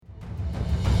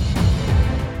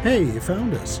Hey, you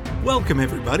found us. Welcome,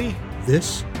 everybody.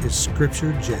 This is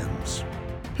Scripture Gems.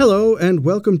 Hello, and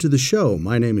welcome to the show.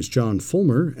 My name is John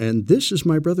Fulmer, and this is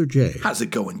my brother Jay. How's it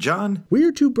going, John? We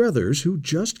are two brothers who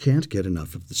just can't get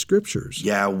enough of the Scriptures.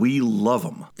 Yeah, we love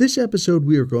them. This episode,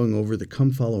 we are going over the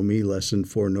Come Follow Me lesson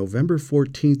for November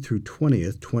 14th through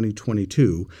 20th,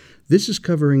 2022. This is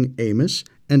covering Amos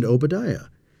and Obadiah.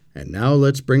 And now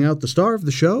let's bring out the star of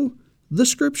the show, the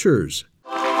Scriptures.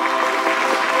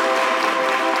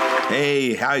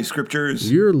 Hey, hi, Scriptures.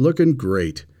 You're looking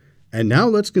great. And now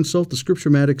let's consult the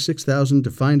Scripturematic 6000 to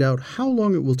find out how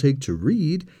long it will take to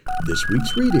read this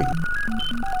week's reading.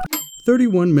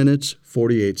 31 minutes,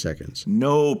 48 seconds.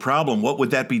 No problem. What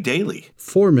would that be daily?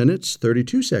 4 minutes,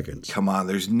 32 seconds. Come on,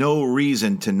 there's no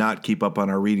reason to not keep up on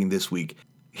our reading this week.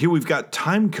 Here we've got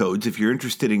time codes if you're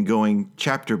interested in going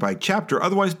chapter by chapter.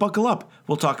 Otherwise, buckle up.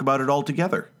 We'll talk about it all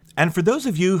together. And for those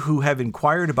of you who have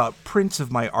inquired about prints of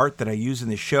my art that I use in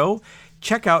the show,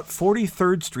 check out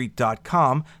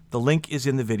 43rdstreet.com. The link is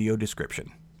in the video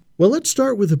description. Well, let's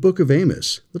start with the book of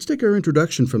Amos. Let's take our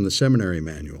introduction from the seminary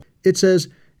manual. It says,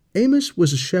 Amos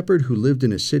was a shepherd who lived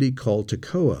in a city called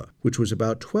Tekoa, which was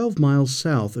about 12 miles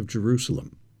south of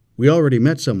Jerusalem. We already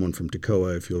met someone from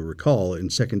Tekoa, if you'll recall, in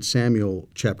 2 Samuel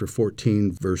chapter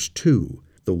 14, verse 2.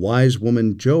 The wise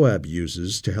woman Joab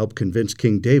uses to help convince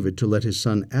King David to let his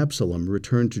son Absalom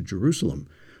return to Jerusalem.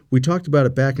 We talked about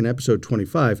it back in episode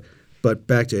 25, but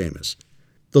back to Amos.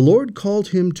 The Lord called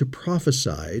him to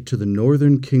prophesy to the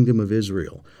northern kingdom of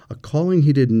Israel, a calling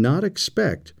he did not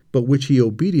expect, but which he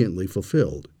obediently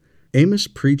fulfilled. Amos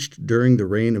preached during the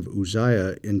reign of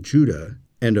Uzziah in Judah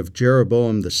and of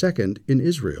Jeroboam II in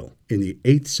Israel in the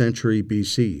 8th century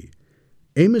BC.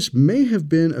 Amos may have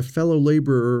been a fellow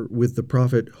laborer with the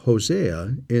prophet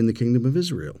Hosea in the kingdom of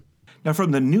Israel. Now,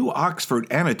 from the New Oxford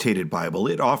Annotated Bible,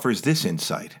 it offers this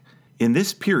insight. In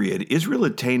this period, Israel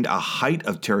attained a height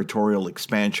of territorial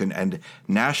expansion and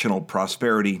national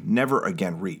prosperity never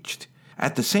again reached.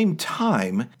 At the same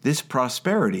time, this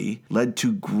prosperity led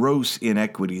to gross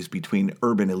inequities between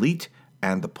urban elite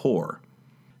and the poor.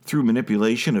 Through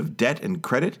manipulation of debt and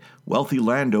credit, wealthy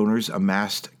landowners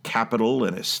amassed capital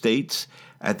and estates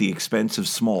at the expense of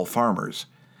small farmers.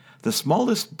 The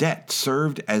smallest debt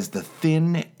served as the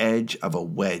thin edge of a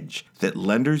wedge that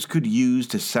lenders could use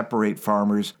to separate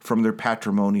farmers from their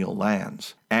patrimonial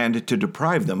lands and to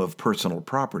deprive them of personal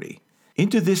property.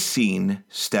 Into this scene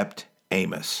stepped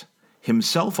Amos,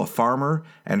 himself a farmer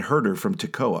and herder from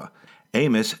Tekoa.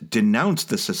 Amos denounced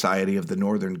the society of the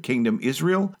northern kingdom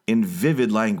Israel in vivid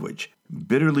language,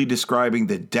 bitterly describing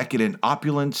the decadent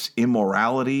opulence,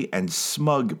 immorality, and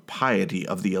smug piety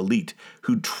of the elite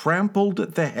who trampled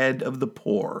the head of the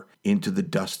poor into the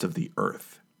dust of the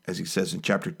earth, as he says in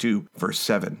chapter 2, verse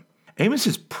 7.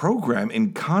 Amos's program,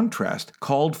 in contrast,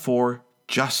 called for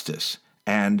justice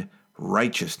and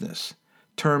righteousness,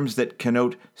 terms that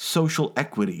connote social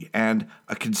equity and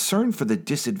a concern for the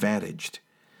disadvantaged.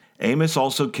 Amos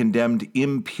also condemned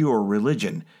impure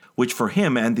religion, which for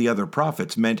him and the other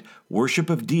prophets meant worship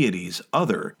of deities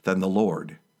other than the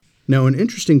Lord. Now, an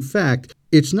interesting fact,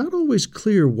 it's not always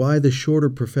clear why the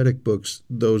shorter prophetic books,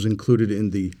 those included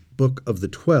in the Book of the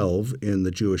 12 in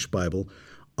the Jewish Bible,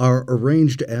 are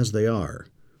arranged as they are.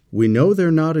 We know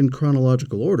they're not in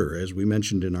chronological order, as we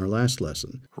mentioned in our last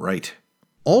lesson. Right.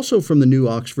 Also from the New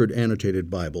Oxford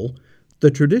Annotated Bible, the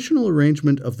traditional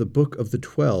arrangement of the Book of the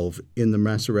 12 in the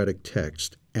Masoretic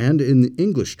text and in the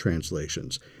English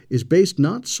translations is based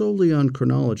not solely on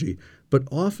chronology, but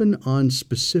often on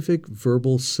specific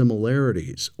verbal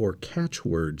similarities or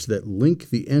catchwords that link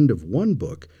the end of one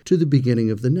book to the beginning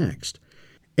of the next.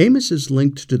 Amos is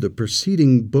linked to the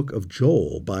preceding book of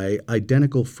Joel by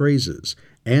identical phrases,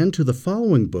 and to the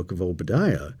following book of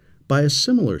Obadiah by a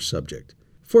similar subject.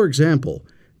 For example,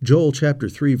 Joel chapter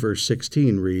 3 verse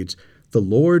 16 reads, "The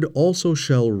Lord also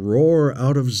shall roar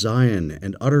out of Zion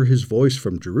and utter his voice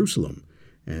from Jerusalem."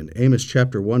 And Amos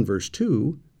chapter 1 verse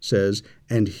 2 says,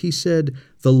 "And he said,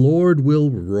 the Lord will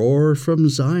roar from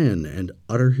Zion and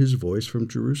utter his voice from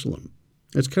Jerusalem."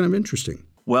 That's kind of interesting.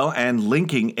 Well, and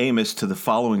linking Amos to the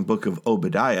following book of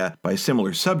Obadiah by a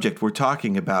similar subject, we're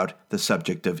talking about the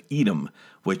subject of Edom,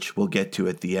 which we'll get to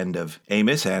at the end of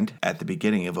Amos and at the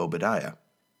beginning of Obadiah.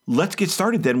 Let's get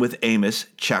started then with Amos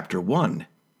chapter 1.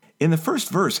 In the first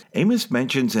verse, Amos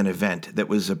mentions an event that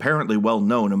was apparently well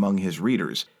known among his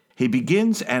readers. He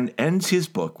begins and ends his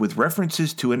book with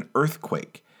references to an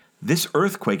earthquake. This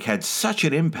earthquake had such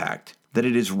an impact that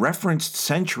it is referenced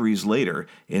centuries later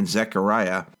in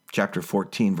Zechariah chapter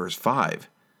 14, verse 5.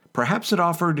 Perhaps it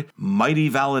offered mighty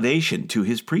validation to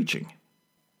his preaching.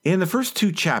 In the first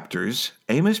 2 chapters,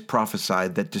 Amos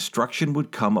prophesied that destruction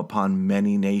would come upon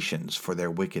many nations for their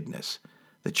wickedness.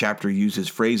 The chapter uses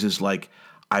phrases like,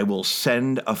 "I will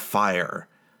send a fire,"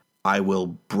 "I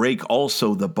will break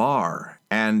also the bar,"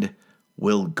 and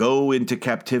 "will go into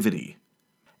captivity."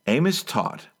 Amos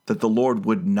taught that the Lord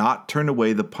would not turn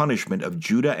away the punishment of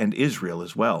Judah and Israel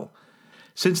as well,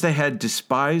 since they had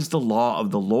despised the law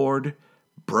of the Lord,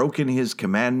 broken his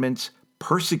commandments,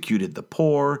 persecuted the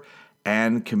poor,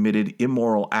 and committed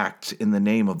immoral acts in the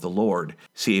name of the Lord.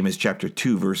 See Amos chapter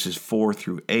 2, verses 4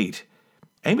 through 8.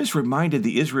 Amos reminded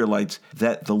the Israelites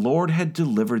that the Lord had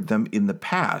delivered them in the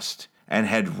past and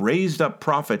had raised up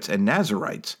prophets and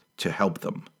Nazirites to help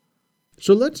them.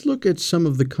 So let's look at some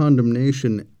of the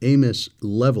condemnation Amos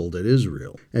leveled at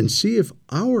Israel and see if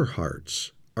our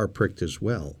hearts are pricked as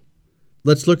well.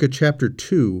 Let's look at chapter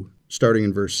 2, starting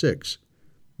in verse 6.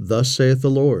 "Thus saith the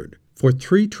Lord, for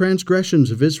 3 transgressions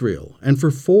of Israel, and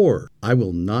for 4, I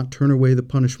will not turn away the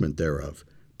punishment thereof,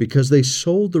 because they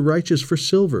sold the righteous for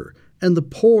silver, and the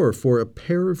poor for a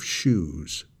pair of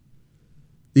shoes."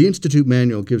 The Institute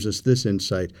Manual gives us this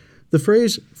insight. The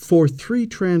phrase, "for 3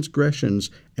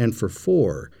 transgressions and for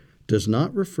 4," does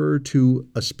not refer to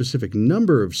a specific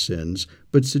number of sins,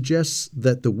 but suggests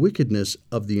that the wickedness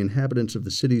of the inhabitants of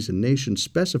the cities and nations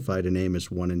specified in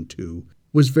Amos 1 and 2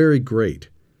 was very great.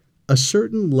 A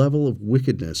certain level of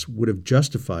wickedness would have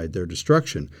justified their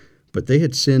destruction, but they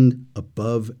had sinned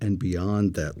above and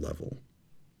beyond that level.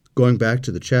 Going back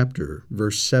to the chapter,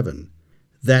 verse 7,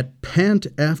 "that pant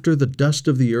after the dust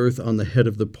of the earth on the head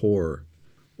of the poor,"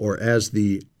 or as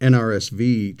the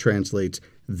NRSV translates,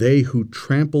 "they who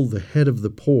trample the head of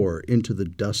the poor into the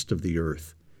dust of the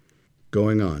earth."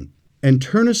 Going on, "and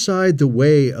turn aside the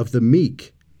way of the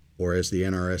meek," or as the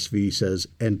NRSV says,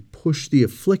 "and push the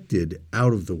afflicted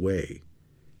out of the way."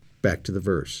 Back to the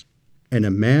verse, "And a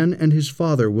man and his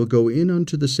father will go in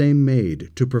unto the same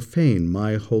maid to profane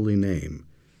my holy name."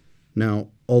 Now,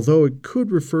 although it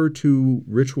could refer to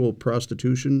ritual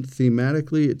prostitution,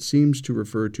 thematically it seems to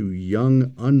refer to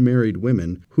young, unmarried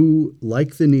women who,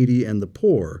 like the needy and the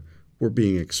poor, were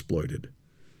being exploited.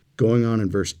 Going on in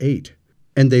verse 8,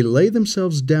 "And they lay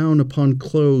themselves down upon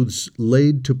clothes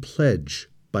laid to pledge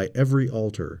by every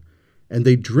altar, and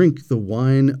they drink the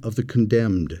wine of the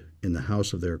condemned in the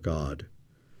house of their God."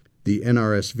 The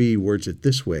NRSV words it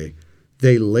this way,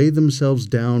 "They lay themselves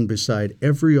down beside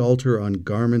every altar on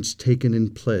garments taken in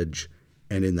pledge,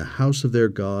 and in the house of their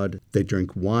God they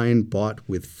drink wine bought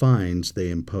with fines they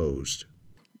imposed."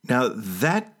 Now,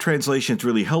 that translation is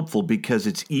really helpful because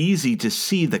it's easy to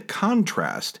see the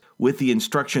contrast with the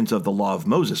instructions of the law of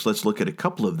Moses. Let's look at a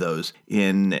couple of those.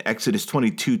 In Exodus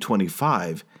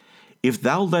 22:25, "If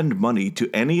thou lend money to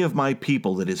any of my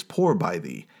people that is poor by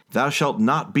thee, thou shalt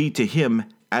not be to him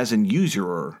as an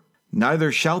usurer,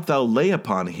 neither shalt thou lay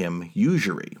upon him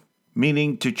usury,"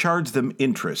 meaning to charge them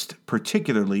interest,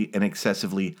 particularly an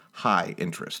excessively high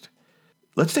interest.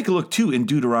 Let's take a look, too, in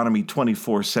Deuteronomy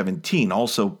 24:17,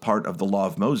 also part of the law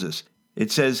of Moses. It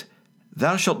says,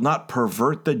 "Thou shalt not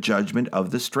pervert the judgment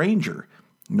of the stranger,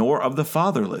 nor of the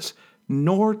fatherless,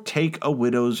 nor take a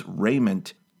widow's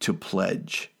raiment to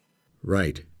pledge."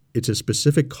 Right. It's a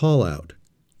specific call out.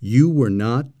 You were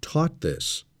not taught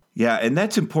this. Yeah, and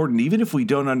that's important. Even if we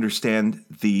don't understand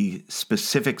the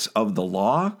specifics of the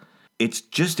law, it's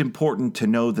just important to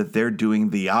know that they're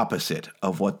doing the opposite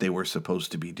of what they were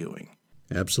supposed to be doing.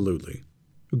 Absolutely.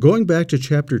 Going back to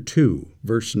chapter 2,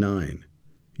 verse 9,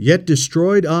 "Yet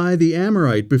destroyed I the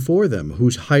Amorite before them,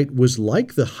 whose height was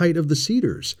like the height of the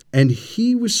cedars, and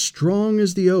he was strong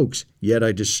as the oaks, yet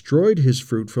I destroyed his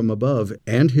fruit from above,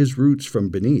 and his roots from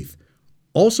beneath.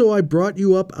 Also I brought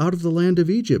you up out of the land of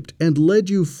Egypt, and led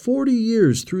you 40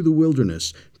 years through the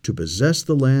wilderness, to possess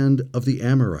the land of the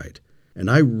Amorite.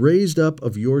 And I raised up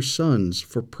of your sons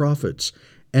for prophets,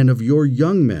 and of your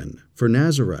young men for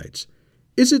Nazirites.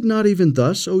 Is it not even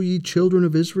thus, O ye children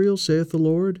of Israel, saith the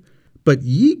Lord? But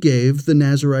ye gave the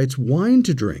Nazirites wine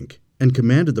to drink, and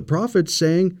commanded the prophets,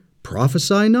 saying,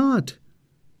 Prophesy not."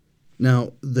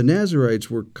 Now, the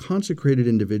Nazirites were consecrated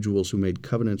individuals who made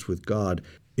covenants with God,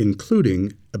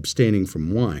 including abstaining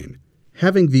from wine.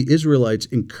 Having the Israelites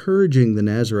encouraging the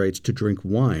Nazirites to drink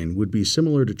wine would be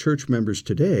similar to church members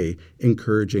today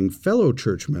encouraging fellow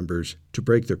church members to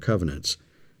break their covenants.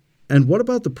 And what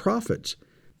about the prophets?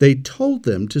 They told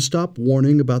them to stop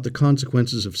warning about the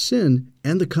consequences of sin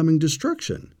and the coming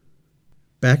destruction.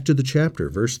 Back to the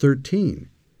chapter, verse 13.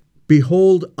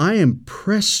 "Behold, I am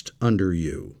pressed under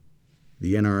you."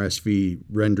 The NRSV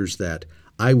renders that,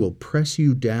 "I will press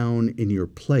you down in your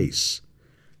place,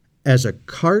 as a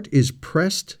cart is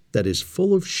pressed that is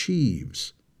full of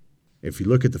sheaves." If you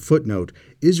look at the footnote,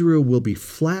 Israel will be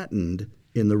flattened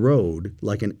in the road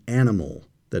like an animal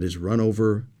that is run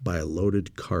over by a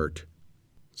loaded cart.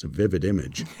 It's a vivid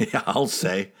image. Yeah, I'll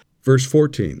say. Verse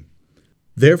 14,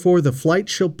 Therefore the flight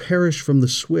shall perish from the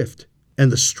swift,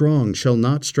 and the strong shall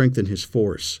not strengthen his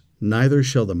force, neither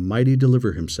shall the mighty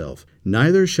deliver himself,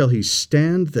 neither shall he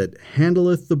stand that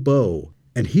handleth the bow.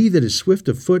 And he that is swift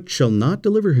of foot shall not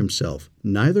deliver himself,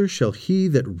 neither shall he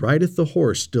that rideth the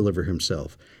horse deliver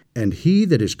himself. And he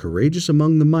that is courageous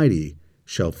among the mighty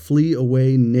shall flee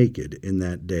away naked in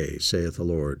that day, saith the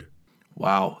Lord.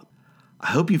 Wow. I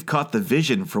hope you've caught the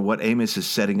vision for what Amos is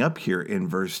setting up here in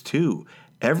verse 2.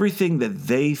 Everything that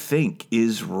they think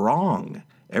is wrong.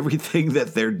 Everything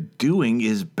that they're doing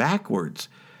is backwards.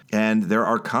 And there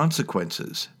are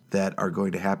consequences that are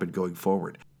going to happen going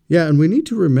forward. Yeah, and we need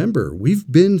to remember,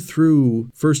 we've been through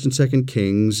 1st and 2nd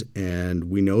Kings, and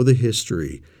we know the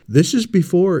history. This is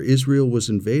before Israel was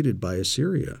invaded by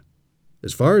Assyria.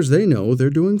 As far as they know, they're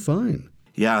doing fine.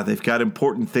 Yeah, they've got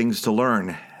important things to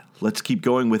learn. Let's keep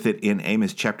going with it in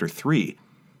Amos chapter 3.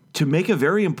 To make a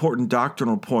very important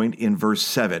doctrinal point in verse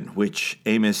 7, which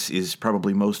Amos is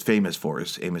probably most famous for,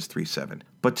 is Amos 3:7.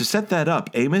 But to set that up,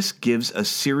 Amos gives a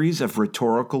series of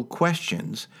rhetorical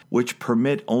questions which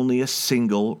permit only a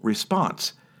single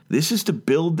response. This is to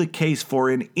build the case for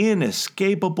an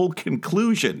inescapable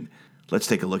conclusion. Let's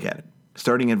take a look at it.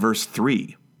 Starting in verse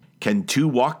 3. Can two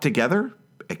walk together,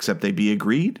 except they be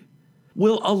agreed?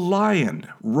 Will a lion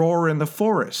roar in the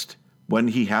forest when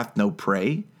he hath no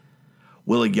prey?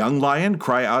 Will a young lion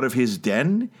cry out of his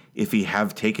den if he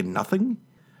have taken nothing?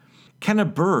 Can a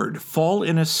bird fall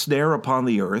in a snare upon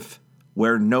the earth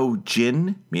where no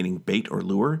gin, meaning bait or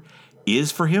lure,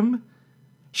 is for him?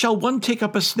 Shall one take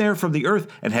up a snare from the earth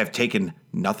and have taken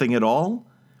nothing at all?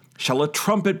 Shall a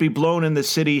trumpet be blown in the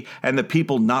city and the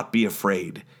people not be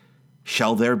afraid?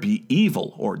 Shall there be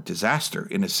evil or disaster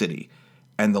in a city,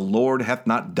 and the Lord hath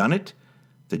not done it?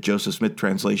 The Joseph Smith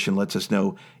translation lets us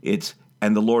know it's,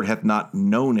 and the Lord hath not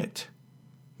known it.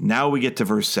 Now we get to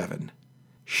verse 7.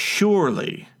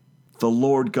 Surely the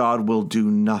Lord God will do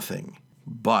nothing,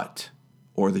 but,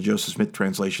 or the Joseph Smith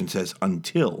translation says,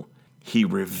 until he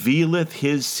revealeth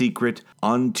his secret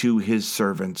unto his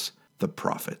servants, the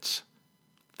prophets.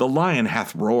 The lion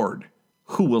hath roared,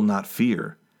 who will not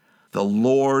fear? The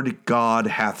Lord God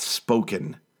hath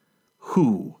spoken,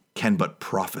 who can but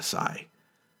prophesy?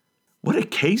 What a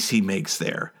case he makes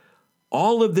there.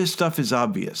 All of this stuff is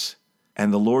obvious,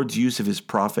 and the Lord's use of his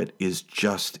prophet is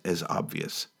just as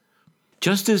obvious.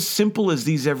 Just as simple as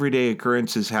these everyday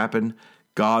occurrences happen,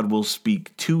 God will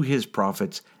speak to his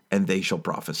prophets, and they shall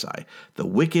prophesy. The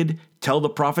wicked tell the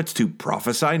prophets to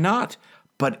prophesy not,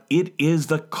 but it is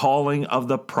the calling of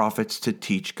the prophets to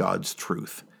teach God's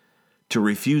truth. To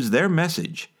refuse their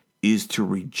message is to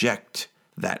reject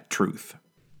that truth.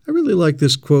 I really like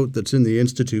this quote that's in the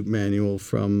Institute manual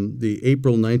from the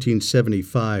April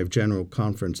 1975 General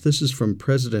Conference. This is from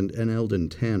President N. Eldon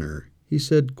Tanner. He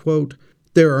said, quote,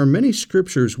 "There are many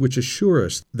scriptures which assure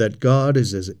us that God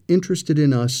is as interested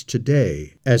in us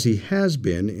today as he has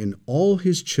been in all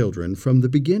his children from the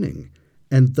beginning,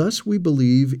 and thus we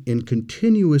believe in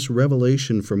continuous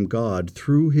revelation from God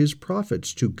through his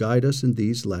prophets to guide us in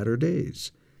these latter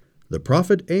days. The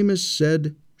prophet Amos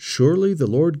said, Surely the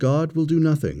Lord God will do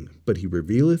nothing, but he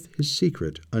revealeth his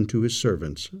secret unto his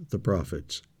servants, the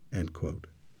prophets." End quote.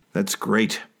 That's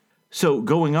great. So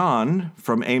going on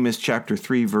from Amos chapter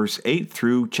 3, verse 8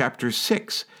 through chapter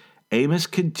 6, Amos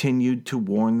continued to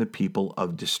warn the people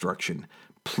of destruction,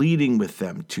 pleading with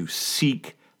them to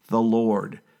seek the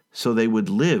Lord so they would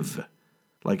live,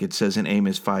 like it says in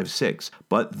Amos 5:6,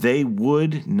 but they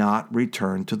would not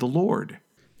return to the Lord.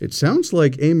 It sounds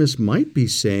like Amos might be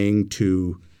saying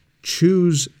to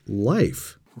choose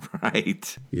life.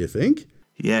 Right. You think?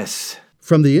 Yes.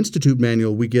 From the Institute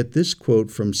manual, we get this quote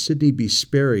from Sidney B.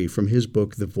 Sperry from his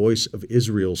book, The Voice of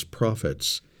Israel's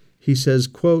Prophets. He says,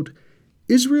 quote,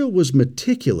 "Israel was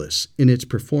meticulous in its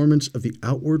performance of the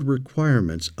outward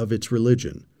requirements of its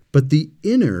religion, but the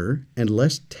inner and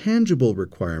less tangible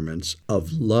requirements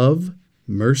of love,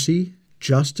 mercy,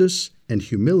 justice, and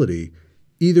humility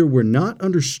either were not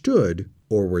understood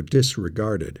or were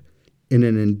disregarded. In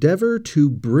an endeavor to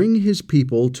bring his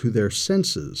people to their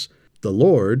senses, the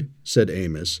Lord, said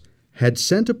Amos, had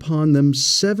sent upon them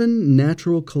 7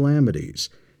 natural calamities: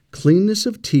 cleanness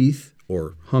of teeth,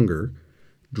 or hunger,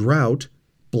 drought,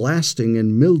 blasting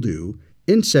and mildew,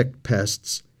 insect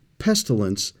pests,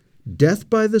 pestilence, death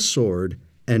by the sword,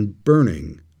 and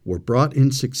burning were brought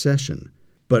in succession,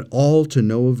 but all to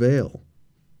no avail.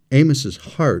 Amos's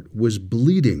heart was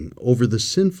bleeding over the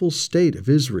sinful state of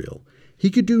Israel. He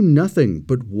could do nothing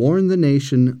but warn the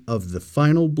nation of the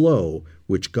final blow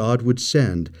which God would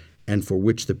send and for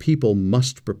which the people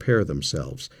must prepare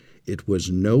themselves. It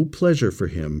was no pleasure for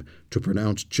him to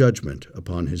pronounce judgment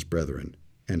upon his brethren."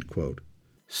 End quote.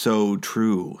 So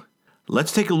true.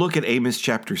 Let's take a look at Amos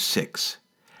chapter 6.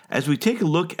 As we take a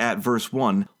look at verse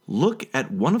 1, look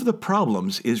at one of the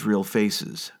problems Israel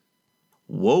faces.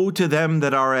 "Woe to them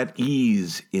that are at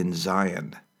ease in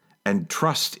Zion, and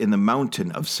trust in the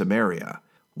mountain of Samaria,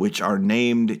 which are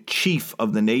named chief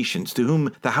of the nations, to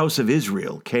whom the house of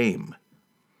Israel came."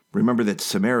 Remember that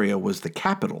Samaria was the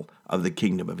capital of the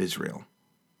kingdom of Israel.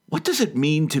 What does it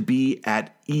mean to be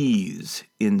at ease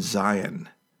in Zion?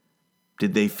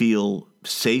 Did they feel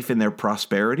safe in their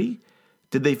prosperity?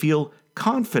 Did they feel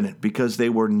confident because they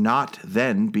were not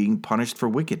then being punished for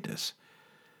wickedness?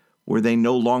 Were they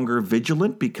no longer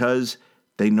vigilant because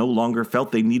they no longer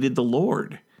felt they needed the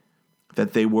Lord,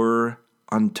 that they were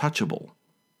untouchable?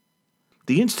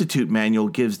 The Institute Manual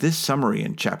gives this summary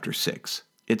in chapter 6.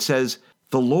 It says,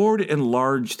 "The Lord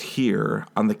enlarged here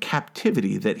on the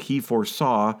captivity that he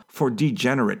foresaw for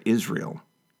degenerate Israel.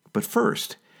 But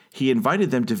first, he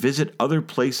invited them to visit other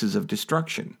places of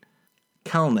destruction: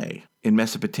 Calneh in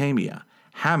Mesopotamia,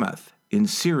 Hamath in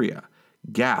Syria,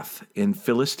 Gath in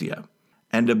Philistia,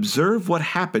 and observe what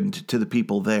happened to the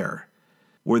people there.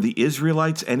 Were the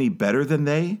Israelites any better than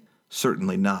they?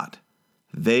 Certainly not.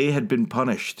 They had been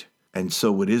punished, and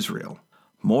so would Israel.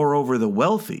 Moreover, the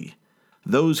wealthy,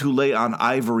 those who lay on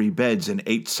ivory beds and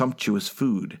ate sumptuous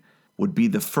food, would be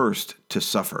the first to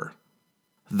suffer.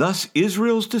 Thus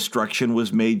Israel's destruction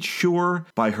was made sure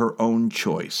by her own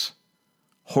choice.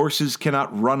 Horses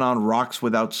cannot run on rocks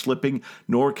without slipping,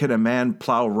 nor can a man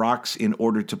plow rocks in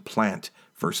order to plant."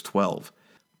 Verse 12.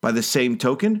 By the same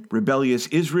token, rebellious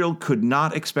Israel could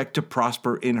not expect to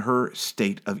prosper in her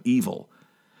state of evil.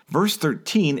 Verse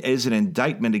 13 is an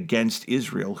indictment against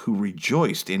Israel, who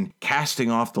rejoiced in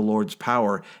casting off the Lord's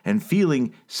power and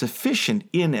feeling sufficient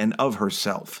in and of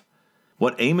herself.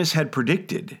 What Amos had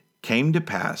predicted came to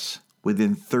pass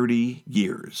within 30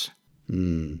 years.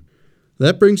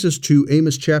 That brings us to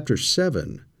Amos chapter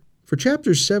 7. For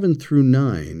chapters 7 through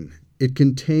 9, it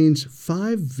contains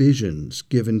 5 visions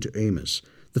given to Amos.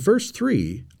 The first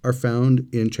 3 are found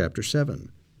in chapter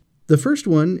 7. The first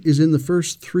one is in the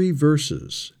first 3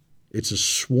 verses. It's a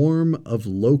swarm of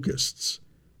locusts.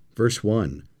 Verse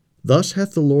 1, "Thus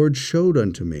hath the Lord showed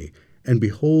unto me, and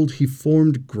behold, he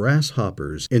formed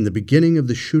grasshoppers in the beginning of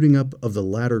the shooting up of the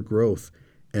latter growth,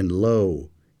 and lo,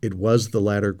 it was the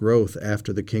latter growth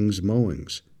after the king's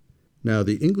mowings." Now,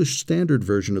 the English Standard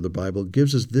Version of the Bible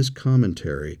gives us this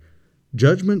commentary: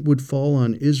 "Judgment would fall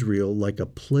on Israel like a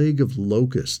plague of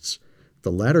locusts.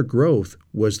 The latter growth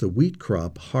was the wheat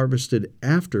crop harvested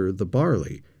after the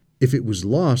barley. If it was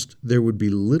lost, there would be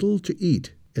little to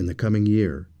eat in the coming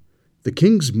year. The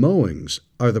king's mowings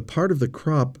are the part of the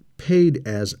crop paid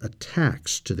as a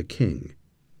tax to the king."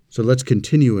 So let's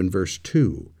continue in verse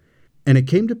 2. "And it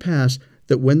came to pass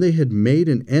that when they had made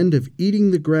an end of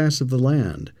eating the grass of the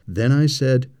land, then I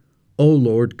said, O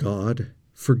Lord God,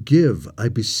 forgive, I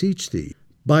beseech thee.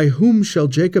 By whom shall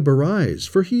Jacob arise?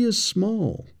 For he is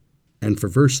small." And for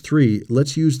verse 3,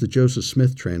 let's use the Joseph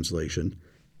Smith translation.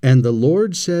 "And the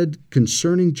Lord said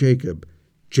concerning Jacob,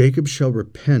 Jacob shall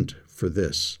repent for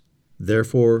this.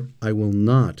 Therefore I will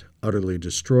not utterly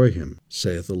destroy him,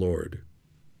 saith the Lord."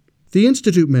 The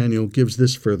Institute Manual gives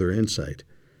this further insight.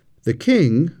 The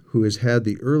king, who has had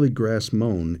the early grass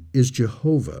mown, is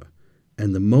Jehovah,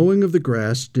 and the mowing of the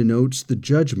grass denotes the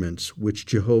judgments which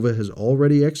Jehovah has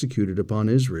already executed upon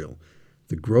Israel.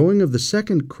 The growing of the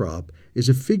second crop is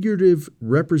a figurative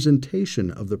representation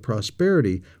of the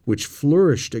prosperity which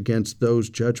flourished against those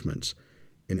judgments.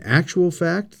 In actual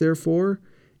fact, therefore,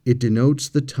 it denotes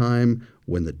the time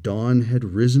when the dawn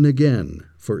had risen again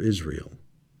for Israel.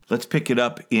 Let's pick it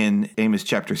up in Amos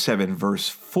chapter 7, verse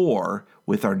 4,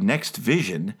 with our next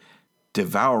vision,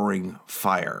 devouring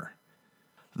fire.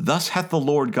 "Thus hath the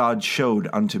Lord God showed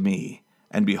unto me,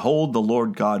 and behold, the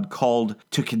Lord God called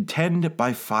to contend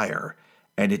by fire,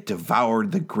 and it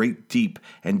devoured the great deep,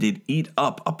 and did eat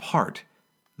up a part.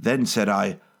 Then said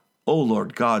I, O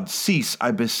Lord God, cease,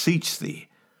 I beseech thee.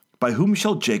 By whom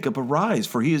shall Jacob arise?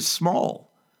 For he is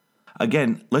small."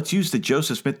 Again, let's use the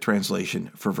Joseph Smith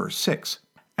translation for verse 6.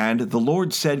 "And the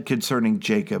Lord said concerning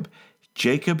Jacob,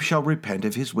 Jacob shall repent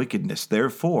of his wickedness.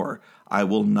 Therefore I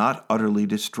will not utterly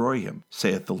destroy him,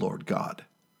 saith the Lord God."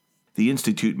 The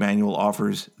Institute Manual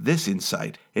offers this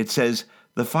insight. It says,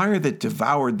 "The fire that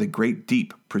devoured the great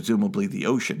deep," presumably the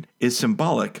ocean, "is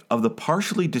symbolic of the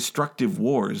partially destructive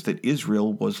wars that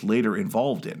Israel was later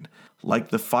involved in, like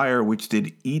the fire which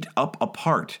did eat up a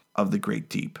part of the great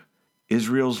deep.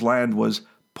 Israel's land was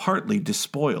partly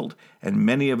despoiled, and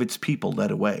many of its people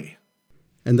led away.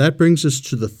 And that brings us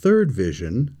to the third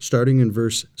vision, starting in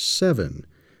verse 7.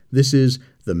 This is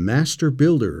the master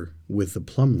builder with the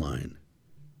plumb line.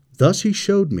 Thus he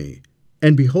showed me,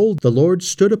 and behold, the Lord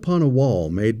stood upon a wall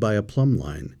made by a plumb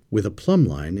line, with a plumb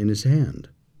line in his hand.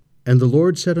 And the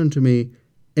Lord said unto me,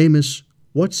 Amos,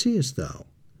 what seest thou?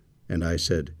 And I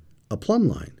said, A plumb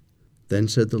line. Then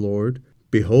said the Lord,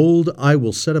 Behold, I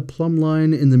will set a plumb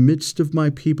line in the midst of my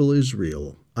people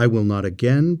Israel. I will not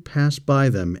again pass by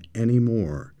them any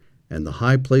more. And the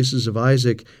high places of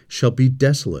Isaac shall be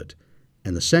desolate,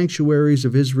 and the sanctuaries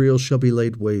of Israel shall be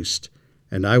laid waste.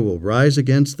 And I will rise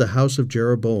against the house of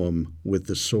Jeroboam with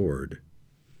the sword.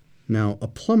 Now, a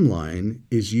plumb line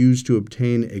is used to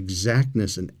obtain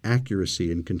exactness and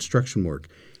accuracy in construction work.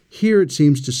 Here it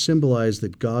seems to symbolize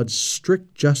that God's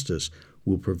strict justice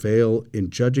will prevail in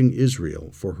judging Israel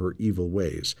for her evil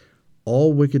ways.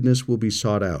 All wickedness will be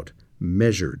sought out,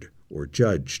 measured, or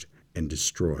judged, and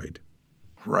destroyed.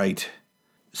 Right.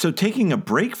 So taking a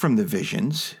break from the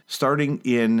visions, starting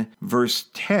in verse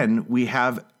 10, we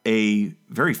have a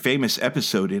very famous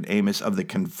episode in Amos of the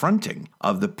confronting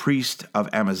of the priest of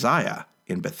Amaziah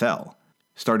in Bethel.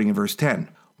 Starting in verse 10.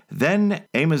 Then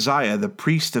Amaziah the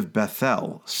priest of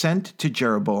Bethel sent to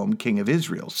Jeroboam king of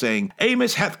Israel, saying,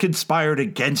 Amos hath conspired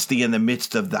against thee in the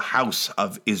midst of the house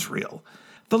of Israel.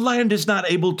 The land is not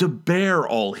able to bear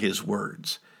all his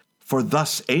words. For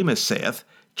thus Amos saith,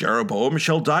 Jeroboam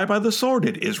shall die by the sword,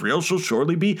 and Israel shall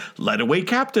surely be led away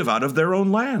captive out of their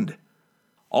own land.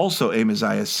 Also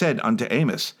Amaziah said unto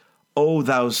Amos, O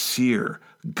thou seer,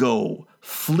 go,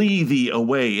 flee thee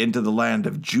away into the land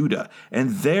of Judah,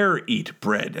 and there eat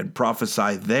bread, and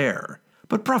prophesy there.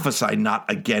 But prophesy not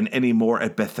again any more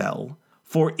at Bethel,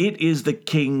 for it is the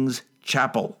king's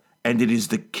chapel, and it is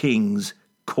the king's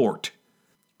court.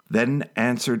 Then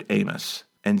answered Amos,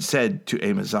 and said to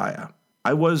Amaziah,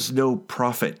 I was no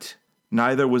prophet,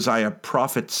 neither was I a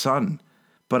prophet's son,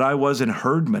 but I was an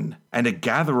herdman and a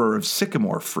gatherer of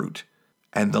sycamore fruit.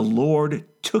 And the Lord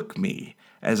took me,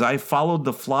 as I followed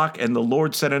the flock, and the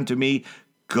Lord said unto me,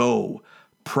 Go,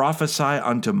 prophesy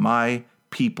unto my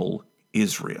people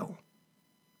Israel.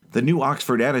 The New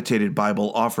Oxford Annotated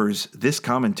Bible offers this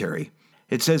commentary.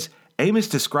 It says, Amos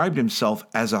described himself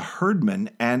as a herdman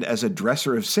and as a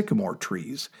dresser of sycamore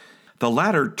trees. The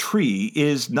latter tree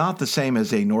is not the same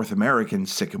as a North American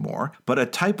sycamore, but a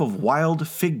type of wild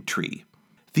fig tree.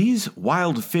 These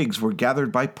wild figs were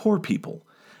gathered by poor people.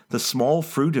 The small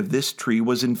fruit of this tree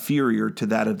was inferior to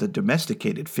that of the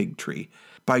domesticated fig tree.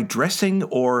 By dressing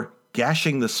or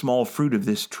gashing the small fruit of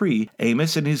this tree,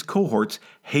 Amos and his cohorts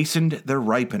hastened their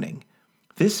ripening.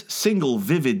 This single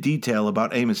vivid detail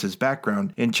about Amos's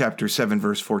background in chapter 7,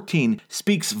 verse 14,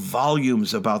 speaks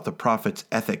volumes about the prophet's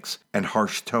ethics and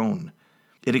harsh tone.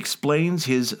 It explains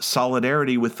his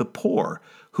solidarity with the poor,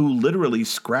 who literally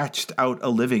scratched out a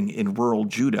living in rural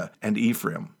Judah and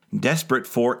Ephraim, desperate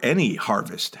for any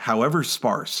harvest, however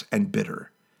sparse and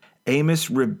bitter. Amos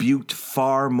rebuked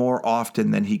far more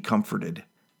often than he comforted.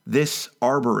 This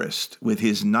arborist with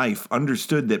his knife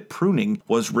understood that pruning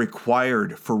was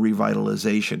required for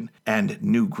revitalization and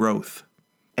new growth.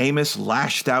 Amos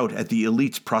lashed out at the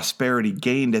elite's prosperity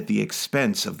gained at the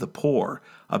expense of the poor,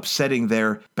 upsetting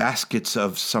their baskets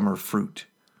of summer fruit.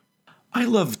 I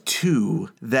love, too,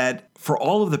 that for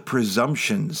all of the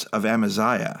presumptions of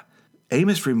Amaziah,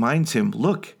 Amos reminds him,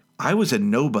 look, I was a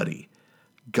nobody.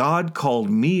 God called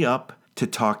me up to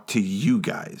talk to you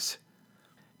guys.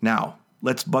 Now,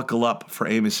 let's buckle up for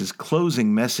Amos's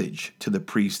closing message to the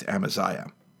priest Amaziah.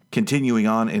 Continuing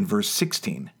on in verse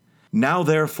 16. Now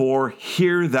therefore,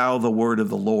 hear thou the word of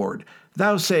the Lord.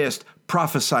 Thou sayest,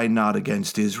 prophesy not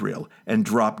against Israel, and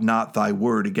drop not thy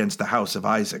word against the house of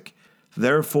Isaac.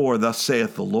 Therefore thus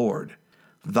saith the Lord,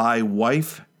 thy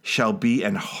wife shall be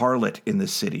an harlot in the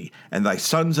city, and thy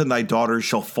sons and thy daughters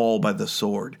shall fall by the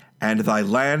sword, and thy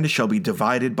land shall be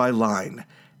divided by line,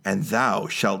 and thou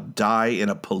shalt die in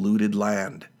a polluted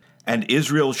land. And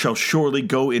Israel shall surely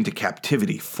go into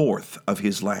captivity forth of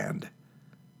his land.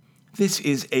 This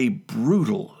is a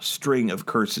brutal string of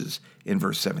curses in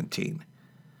verse 17.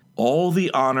 All the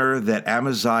honor that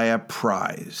Amaziah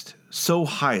prized so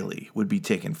highly would be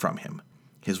taken from him.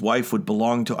 His wife would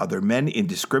belong to other men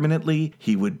indiscriminately.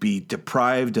 He would be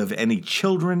deprived of any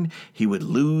children. He would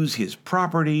lose his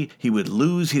property. He would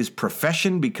lose his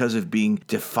profession because of being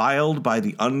defiled by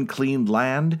the unclean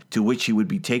land to which he would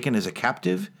be taken as a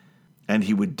captive. And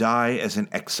he would die as an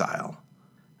exile.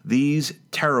 These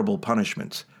terrible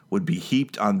punishments would be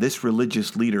heaped on this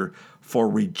religious leader for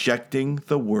rejecting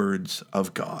the words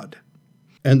of God.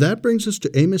 And that brings us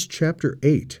to Amos chapter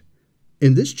 8.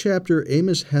 In this chapter,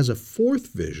 Amos has a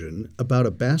fourth vision about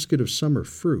a basket of summer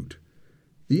fruit.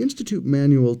 The Institute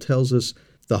Manual tells us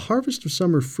the harvest of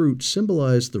summer fruit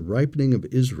symbolized the ripening of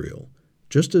Israel.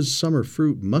 Just as summer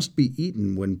fruit must be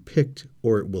eaten when picked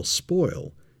or it will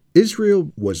spoil,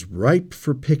 Israel was ripe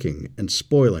for picking and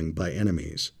spoiling by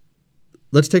enemies.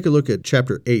 Let's take a look at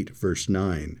chapter 8, verse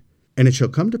 9. And it shall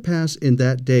come to pass in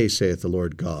that day, saith the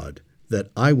Lord God, that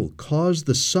I will cause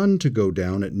the sun to go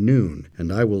down at noon,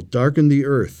 and I will darken the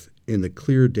earth in the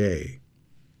clear day.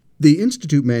 The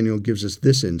Institute Manual gives us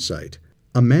this insight.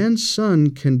 A man's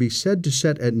sun can be said to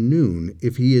set at noon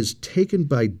if he is taken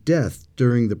by death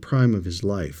during the prime of his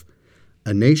life.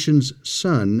 A nation's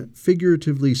sun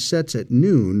figuratively sets at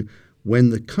noon when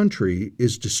the country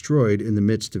is destroyed in the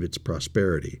midst of its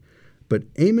prosperity. But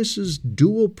Amos's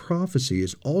dual prophecy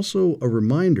is also a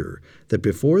reminder that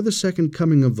before the second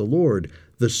coming of the Lord,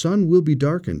 the sun will be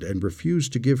darkened and refuse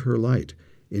to give her light.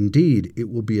 Indeed, it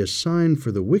will be a sign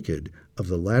for the wicked of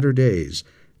the latter days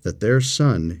that their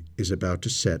sun is about to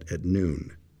set at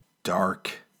noon.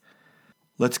 Dark.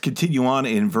 Let's continue on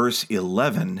in verse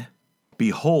 11.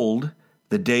 Behold,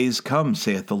 the days come,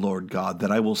 saith the Lord God,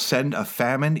 that I will send a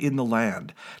famine in the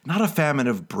land, not a famine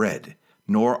of bread,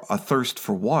 nor a thirst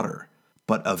for water,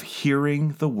 but of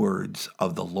hearing the words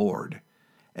of the Lord.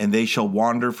 And they shall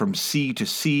wander from sea to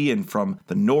sea, and from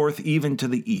the north even to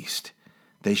the east.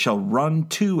 They shall run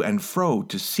to and fro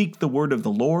to seek the word of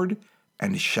the Lord,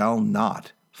 and shall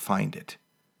not find it.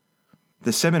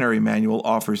 The Seminary Manual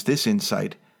offers this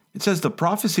insight. It says the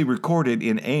prophecy recorded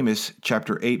in Amos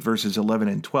chapter 8, verses 11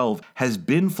 and 12 has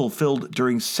been fulfilled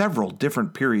during several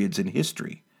different periods in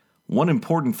history. One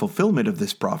important fulfillment of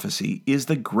this prophecy is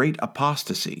the great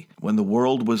apostasy, when the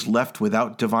world was left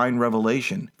without divine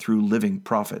revelation through living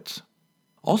prophets.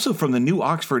 Also from the New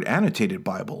Oxford Annotated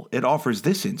Bible, it offers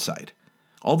this insight.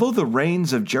 Although the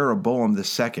reigns of Jeroboam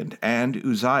II and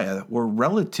Uzziah were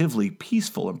relatively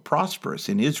peaceful and prosperous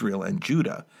in Israel and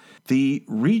Judah, the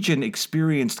region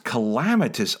experienced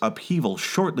calamitous upheaval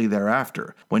shortly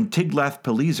thereafter, when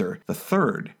Tiglath-Pileser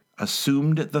III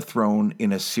assumed the throne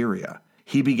in Assyria.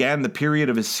 He began the period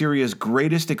of Assyria's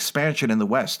greatest expansion in the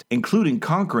west, including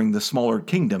conquering the smaller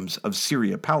kingdoms of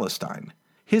Syria-Palestine.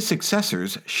 His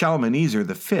successors, Shalmaneser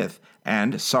V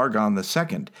and Sargon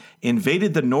II,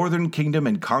 invaded the northern kingdom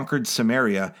and conquered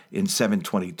Samaria in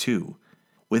 722.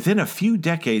 Within a few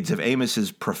decades of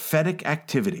Amos's prophetic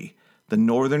activity, the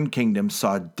northern kingdom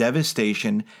saw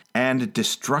devastation and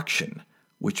destruction,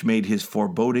 which made his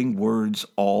foreboding words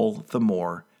all the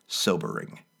more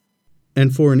sobering.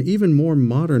 And for an even more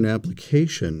modern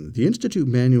application, the Institute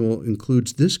Manual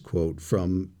includes this quote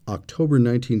from October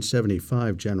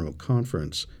 1975 General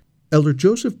Conference. Elder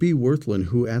Joseph B. Wirthlin,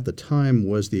 who at the time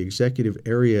was the executive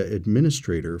area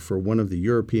administrator for one of the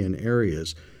European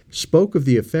areas, spoke of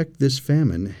the effect this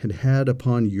famine had had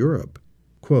upon Europe.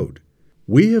 Quote,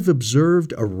 "We have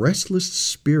observed a restless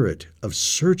spirit of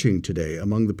searching today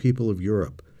among the people of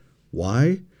Europe.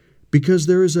 Why? Because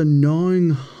there is a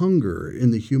gnawing hunger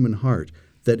in the human heart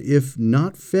that, if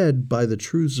not fed by the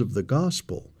truths of the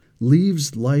gospel,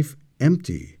 leaves life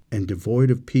empty and devoid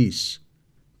of peace.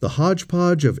 The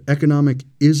hodgepodge of economic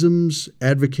isms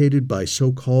advocated by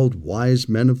so-called wise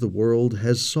men of the world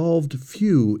has solved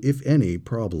few, if any,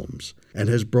 problems, and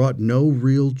has brought no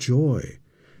real joy.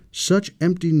 Such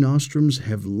empty nostrums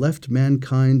have left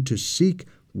mankind to seek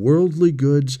worldly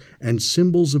goods and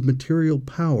symbols of material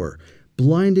power,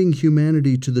 blinding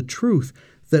humanity to the truth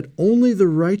that only the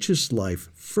righteous life,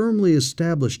 firmly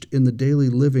established in the daily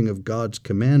living of God's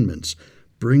commandments,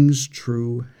 brings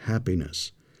true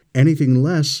happiness. Anything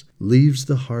less leaves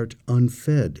the heart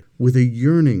unfed, with a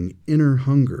yearning inner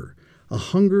hunger, a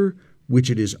hunger which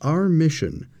it is our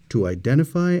mission to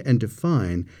identify and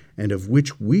define, and of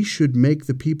which we should make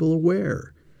the people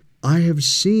aware. I have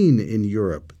seen in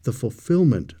Europe the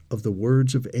fulfillment of the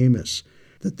words of Amos,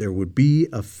 that there would be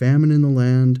a famine in the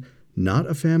land, not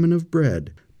a famine of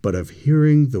bread, but of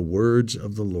hearing the words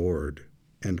of the Lord."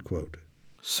 End quote.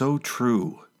 So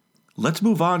true. Let's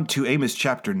move on to Amos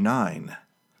chapter 9.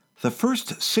 The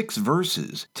first 6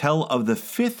 verses tell of the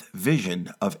 5th vision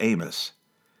of Amos.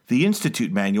 The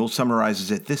Institute Manual summarizes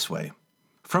it this way.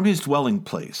 From his dwelling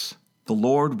place, the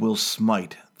Lord will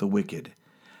smite the wicked.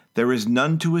 There is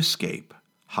none to escape,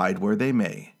 hide where they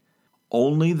may.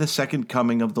 Only the second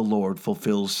coming of the Lord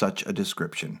fulfills such a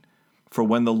description. For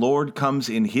when the Lord comes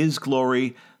in his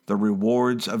glory, the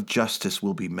rewards of justice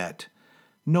will be met.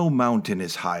 No mountain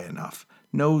is high enough,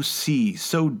 no sea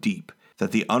so deep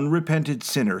that the unrepented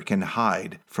sinner can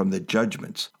hide from the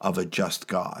judgments of a just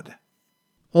God.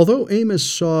 Although Amos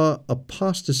saw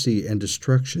apostasy and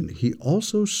destruction, he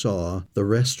also saw the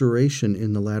restoration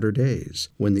in the latter days,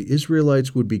 when the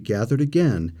Israelites would be gathered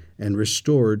again and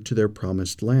restored to their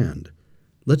promised land.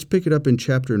 Let's pick it up in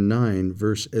chapter 9,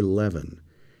 verse 11.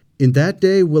 In that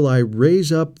day will I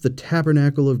raise up the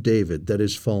tabernacle of David that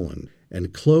is fallen,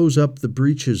 and close up the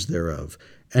breaches thereof,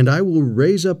 and I will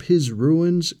raise up his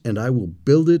ruins, and I will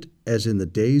build it as in the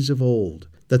days of old,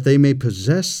 that they may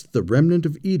possess the remnant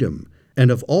of Edom, and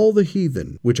of all the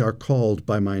heathen which are called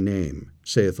by my name,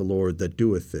 saith the Lord that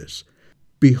doeth this.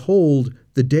 Behold,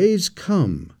 the days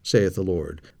come, saith the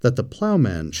Lord, that the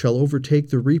plowman shall overtake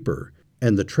the reaper,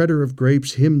 and the treader of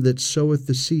grapes him that soweth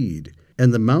the seed.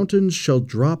 And the mountains shall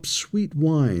drop sweet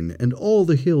wine, and all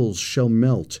the hills shall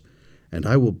melt. And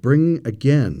I will bring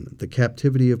again the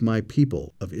captivity of my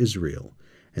people of Israel.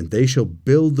 And they shall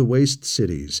build the waste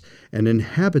cities, and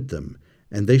inhabit them,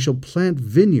 and they shall plant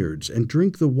vineyards, and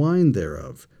drink the wine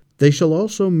thereof. They shall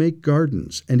also make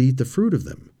gardens, and eat the fruit of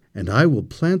them. And I will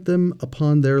plant them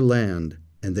upon their land,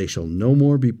 and they shall no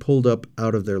more be pulled up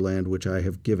out of their land which I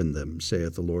have given them,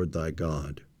 saith the Lord thy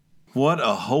God. What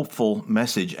a hopeful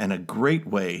message and a great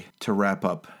way to wrap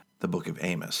up the book of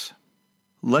Amos.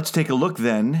 Let's take a look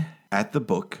then at the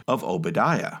book of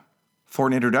Obadiah. For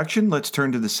an introduction, let's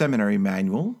turn to the seminary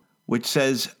manual, which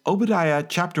says Obadiah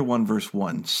chapter 1 verse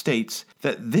 1 states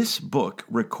that this book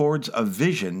records a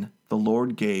vision the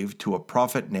Lord gave to a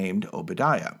prophet named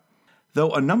Obadiah.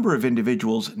 Though a number of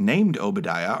individuals named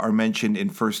Obadiah are mentioned in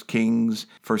 1 Kings,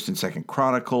 1 and 2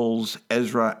 Chronicles,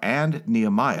 Ezra, and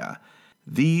Nehemiah,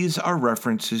 these are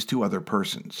references to other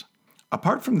persons.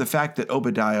 Apart from the fact that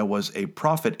Obadiah was a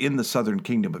prophet in the southern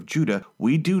kingdom of Judah,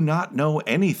 we do not know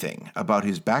anything about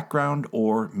his background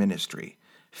or ministry.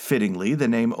 Fittingly, the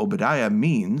name Obadiah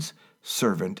means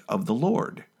servant of the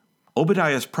Lord.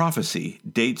 Obadiah's prophecy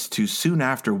dates to soon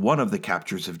after one of the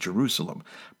captures of Jerusalem,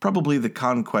 probably the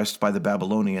conquest by the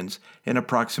Babylonians in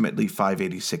approximately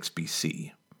 586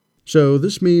 BC. So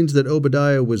this means that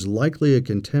Obadiah was likely a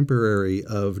contemporary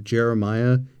of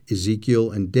Jeremiah,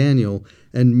 Ezekiel, and Daniel,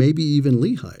 and maybe even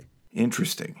Lehi.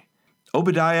 Interesting.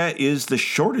 Obadiah is the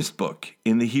shortest book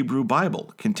in the Hebrew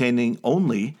Bible, containing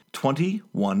only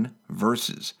 21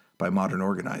 verses by modern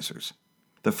organizers.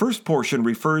 The first portion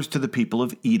refers to the people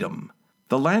of Edom.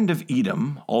 The land of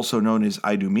Edom, also known as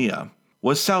Idumea,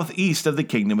 was southeast of the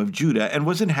kingdom of Judah and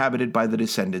was inhabited by the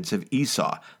descendants of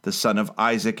Esau, the son of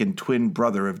Isaac and twin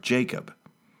brother of Jacob.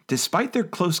 Despite their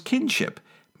close kinship,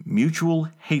 mutual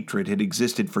hatred had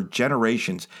existed for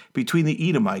generations between the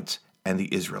Edomites and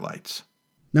the Israelites.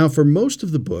 Now, for most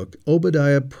of the book,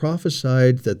 Obadiah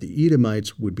prophesied that the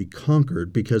Edomites would be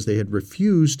conquered because they had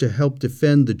refused to help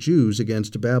defend the Jews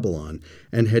against Babylon,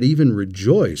 and had even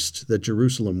rejoiced that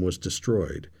Jerusalem was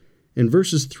destroyed. In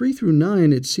verses 3 through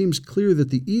 9, it seems clear that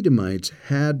the Edomites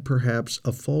had perhaps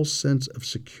a false sense of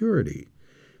security.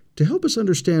 To help us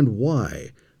understand why,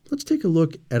 let's take a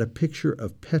look at a picture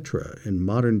of Petra in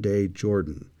modern-day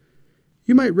Jordan.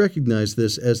 You might recognize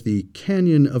this as the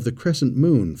Canyon of the Crescent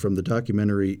Moon from the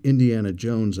documentary Indiana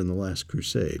Jones and the Last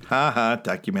Crusade.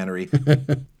 Documentary.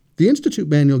 The Institute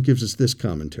Manual gives us this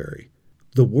commentary.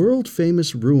 The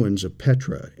world-famous ruins of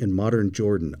Petra in modern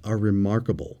Jordan are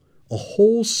remarkable. A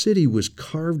whole city was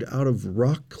carved out of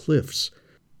rock cliffs.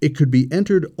 It could be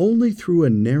entered only through a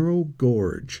narrow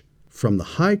gorge. From the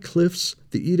high cliffs,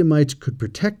 the Edomites could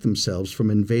protect themselves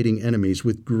from invading enemies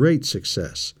with great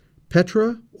success.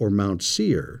 Petra, or Mount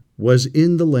Seir, was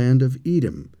in the land of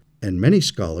Edom, and many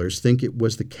scholars think it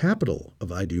was the capital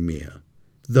of Idumea.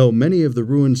 Though many of the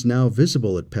ruins now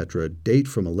visible at Petra date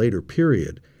from a later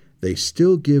period, they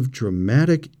still give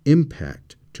dramatic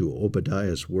impact to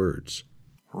Obadiah's words.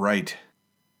 Right.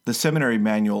 The seminary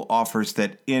manual offers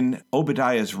that in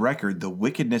Obadiah's record, the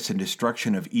wickedness and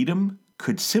destruction of Edom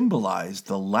could symbolize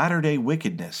the latter-day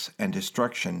wickedness and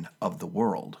destruction of the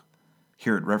world.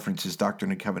 Here it references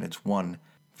Doctrine and Covenants 1,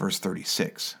 verse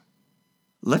 36.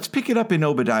 Let's pick it up in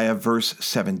Obadiah, verse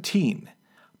 17.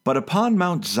 But upon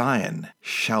Mount Zion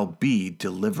shall be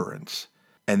deliverance,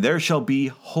 and there shall be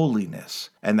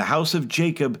holiness, and the house of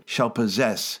Jacob shall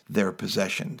possess their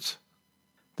possessions.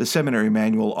 The seminary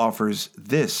manual offers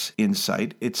this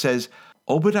insight. It says,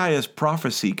 Obadiah's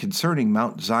prophecy concerning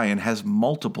Mount Zion has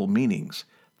multiple meanings.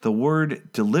 The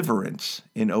word deliverance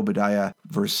in Obadiah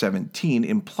verse 17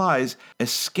 implies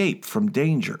escape from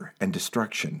danger and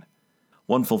destruction.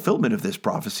 One fulfillment of this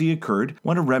prophecy occurred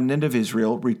when a remnant of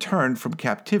Israel returned from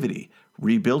captivity,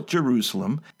 rebuilt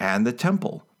Jerusalem and the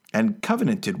temple, and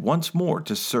covenanted once more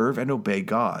to serve and obey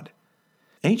God.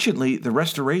 Anciently, the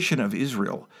restoration of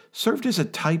Israel served as a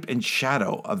type and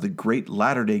shadow of the great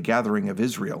latter-day gathering of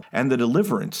Israel and the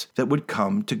deliverance that would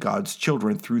come to God's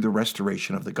children through the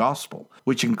restoration of the gospel,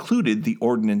 which included the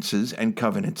ordinances and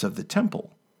covenants of the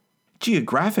temple.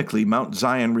 Geographically, Mount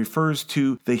Zion refers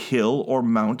to the hill or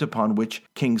mount upon which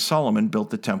King Solomon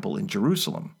built the temple in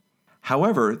Jerusalem.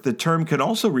 However, the term can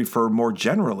also refer more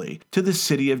generally to the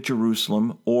city of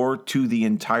Jerusalem or to the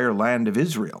entire land of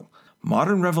Israel.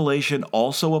 Modern revelation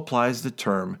also applies the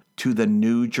term to the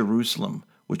New Jerusalem,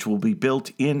 which will be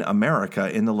built in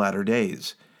America in the latter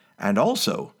days, and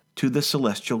also to the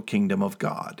celestial kingdom of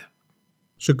God.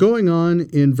 So going on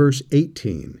in verse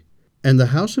 18, "And the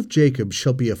house of Jacob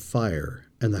shall be a fire,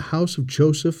 and the house of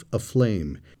Joseph a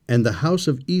flame, and the house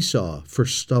of Esau for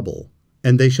stubble.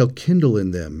 And they shall kindle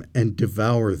in them and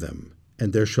devour them.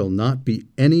 And there shall not be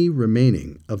any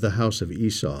remaining of the house of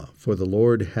Esau, for the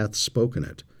Lord hath spoken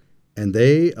it. And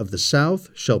they of the south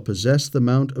shall possess the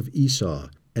mount of Esau,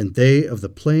 and they of the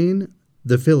plain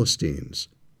the Philistines.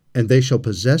 And they shall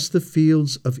possess the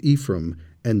fields of Ephraim,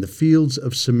 and the fields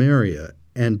of Samaria,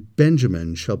 and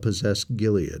Benjamin shall possess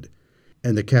Gilead.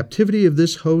 And the captivity of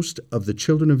this host of the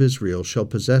children of Israel shall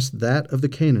possess that of the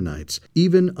Canaanites,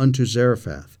 even unto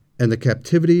Zarephath. And the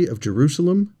captivity of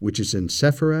Jerusalem, which is in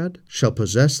Sepharad, shall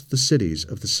possess the cities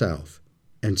of the south.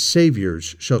 And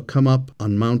saviors shall come up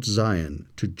on Mount Zion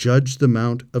to judge the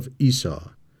mount of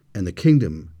Esau, and the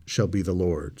kingdom shall be the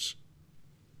Lord's."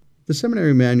 The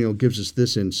seminary manual gives us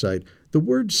this insight. The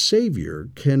word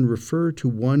Savior can refer to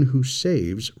one who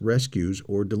saves, rescues,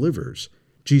 or delivers.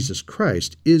 Jesus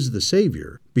Christ is the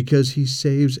Savior because he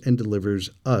saves and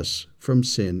delivers us from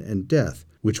sin and death,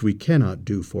 which we cannot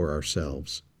do for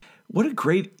ourselves. What a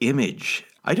great image.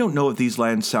 I don't know if these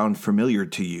lands sound familiar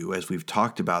to you as we've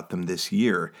talked about them this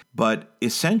year, but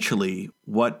essentially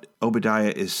what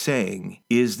Obadiah is saying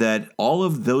is that all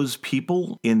of those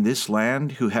people in this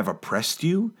land who have oppressed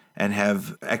you and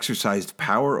have exercised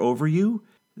power over you,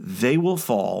 they will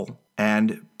fall,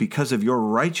 and because of your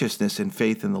righteousness and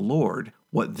faith in the Lord,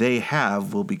 what they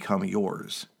have will become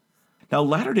yours. Now,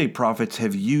 Latter-day Prophets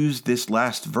have used this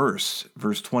last verse,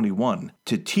 verse 21,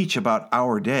 to teach about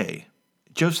our day.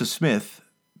 Joseph Smith,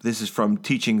 this is from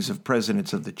Teachings of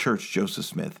Presidents of the Church, Joseph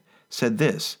Smith, said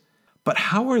this, "But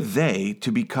how are they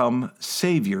to become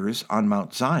saviors on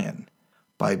Mount Zion?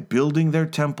 By building their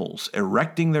temples,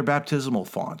 erecting their baptismal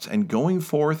fonts, and going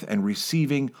forth and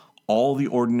receiving all the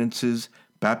ordinances,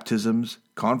 baptisms,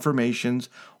 confirmations,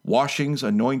 washings,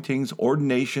 anointings,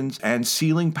 ordinations, and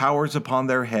sealing powers upon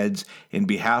their heads in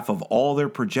behalf of all their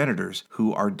progenitors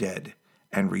who are dead,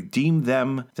 and redeem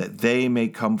them that they may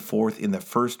come forth in the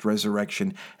first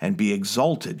resurrection and be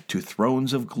exalted to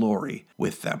thrones of glory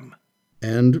with them."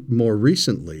 And more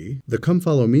recently, the Come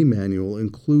Follow Me manual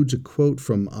includes a quote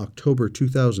from October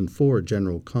 2004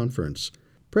 General Conference.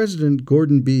 President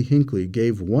Gordon B. Hinckley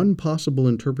gave one possible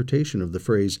interpretation of the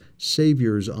phrase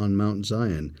 "Saviors on Mount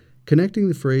Zion," connecting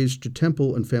the phrase to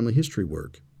temple and family history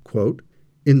work. Quote,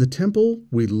 "In the temple,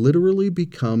 we literally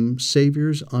become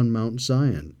saviors on Mount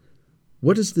Zion.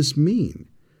 What does this mean?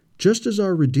 Just as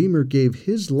our Redeemer gave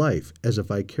his life as a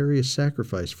vicarious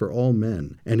sacrifice for all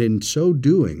men, and in so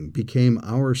doing became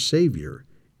our Savior,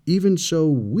 even so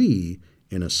we,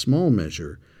 in a small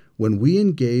measure, when we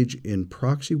engage in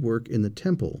proxy work in the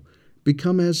temple,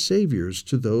 become as saviors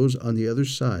to those on the other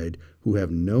side who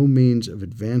have no means of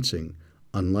advancing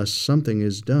unless something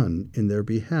is done in their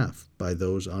behalf by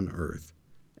those on earth."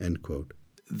 End quote.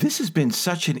 This has been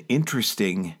such an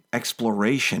interesting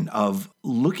exploration of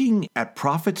looking at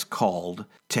prophets called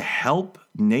to help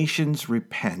nations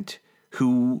repent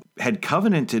who had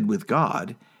covenanted with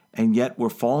God and yet were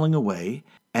falling away.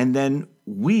 And then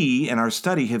we, in our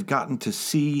study, have gotten to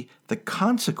see the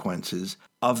consequences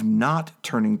of not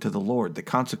turning to the Lord, the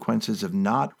consequences of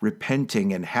not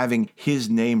repenting and having his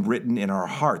name written in our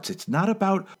hearts. It's not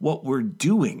about what we're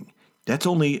doing. That's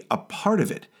only a part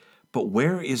of it. But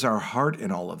where is our heart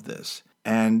in all of this?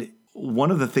 And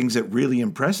one of the things that really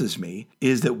impresses me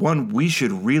is that, one, we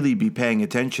should really be paying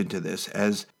attention to this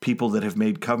as people that have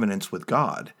made covenants with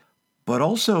God, but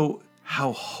also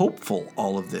how hopeful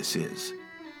all of this is.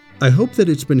 I hope that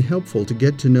it's been helpful to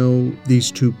get to know these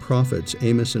two prophets,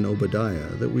 Amos and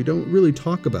Obadiah, that we don't really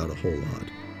talk about a whole lot.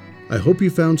 I hope you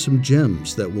found some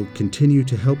gems that will continue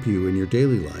to help you in your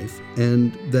daily life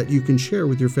and that you can share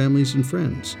with your families and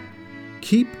friends.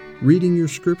 Keep reading your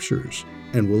scriptures,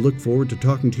 and we'll look forward to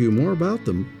talking to you more about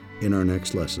them in our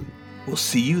next lesson. We'll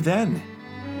see you then.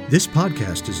 This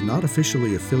podcast is not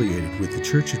officially affiliated with the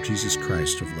Church of Jesus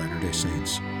Christ of Latter-day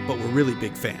Saints, but we're really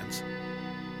big fans.